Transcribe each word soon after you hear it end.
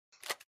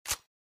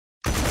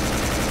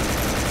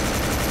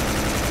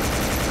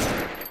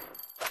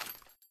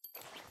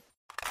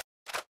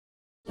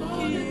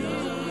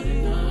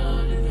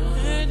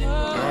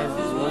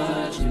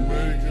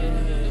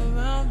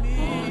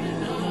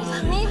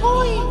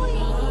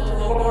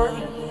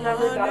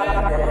Ooh,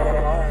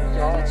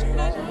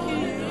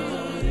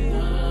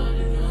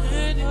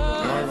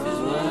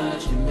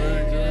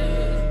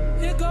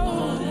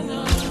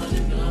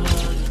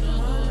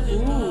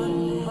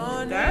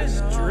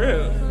 that's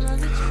drip.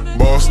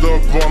 Bossed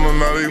up on them,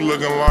 now they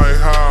looking like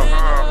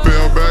how.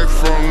 Fell back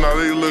from them, now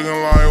they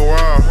looking like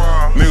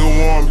wow. Nigga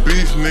want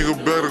beef, nigga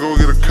better go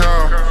get a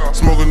cow.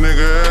 Smoke a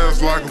nigga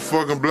ass like a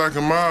fucking Black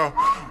and Mild.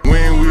 We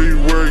ain't really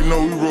worried,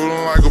 no, we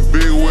rollin' like a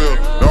big wheel.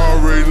 You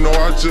already know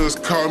I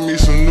just caught me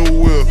some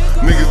new wheel.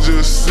 Niggas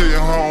just sitting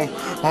home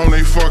on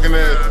they fucking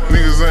ass.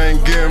 Niggas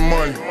ain't getting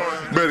money,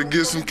 better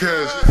get some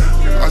cash.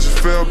 I just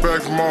fell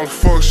back from all the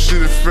fuck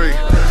shit and fake.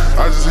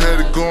 I just had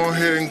to go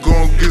ahead and go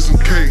and get some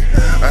cake.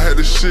 I had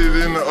the shit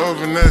in the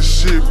oven, that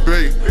shit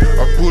baked.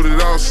 I put it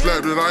out,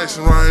 slapped it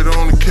icing right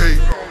on the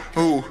cake.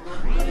 Ooh,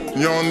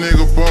 young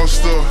nigga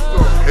bossed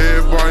up.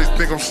 Everybody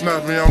think I'm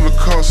snapping, I'm the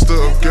Costa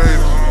of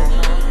Gator.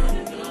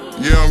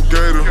 Yeah, I'm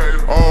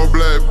Gator, all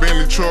black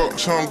Bentley truck,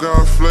 chum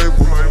got flavor.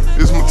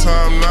 It's my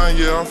time now,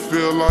 yeah, I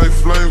feel like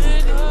flavor.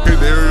 Hit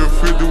the area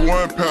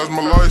 51, pass my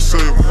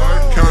lifesaver.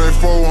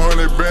 Counting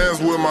 400 bands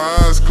with my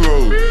eyes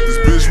closed. This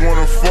bitch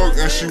wanna fuck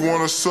and she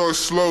wanna suck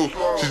slow.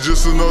 She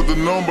just another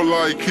number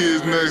like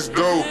kids next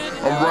door.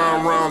 I'm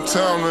riding around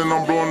town and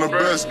I'm blowing the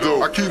best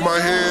dough. I keep my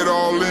head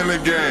all in the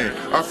game.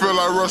 I feel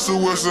like Russell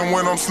Wilson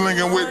when I'm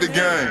slinging with the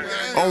gang.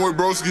 I'm with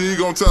broski, he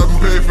gon' tap and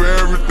pay for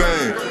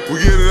everything. We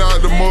get it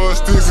out the mud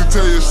sticks and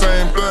tell you the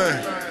same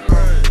thing.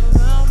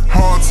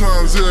 Hard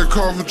times, yeah,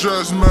 call for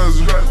dress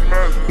measure.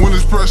 When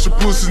it's pressure,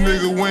 pussy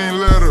nigga, we ain't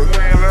let her.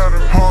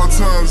 Hard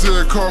times,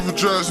 yeah, call for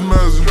dress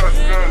measure.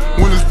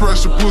 When it's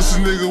pressure,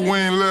 pussy nigga, we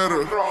ain't let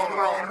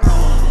her.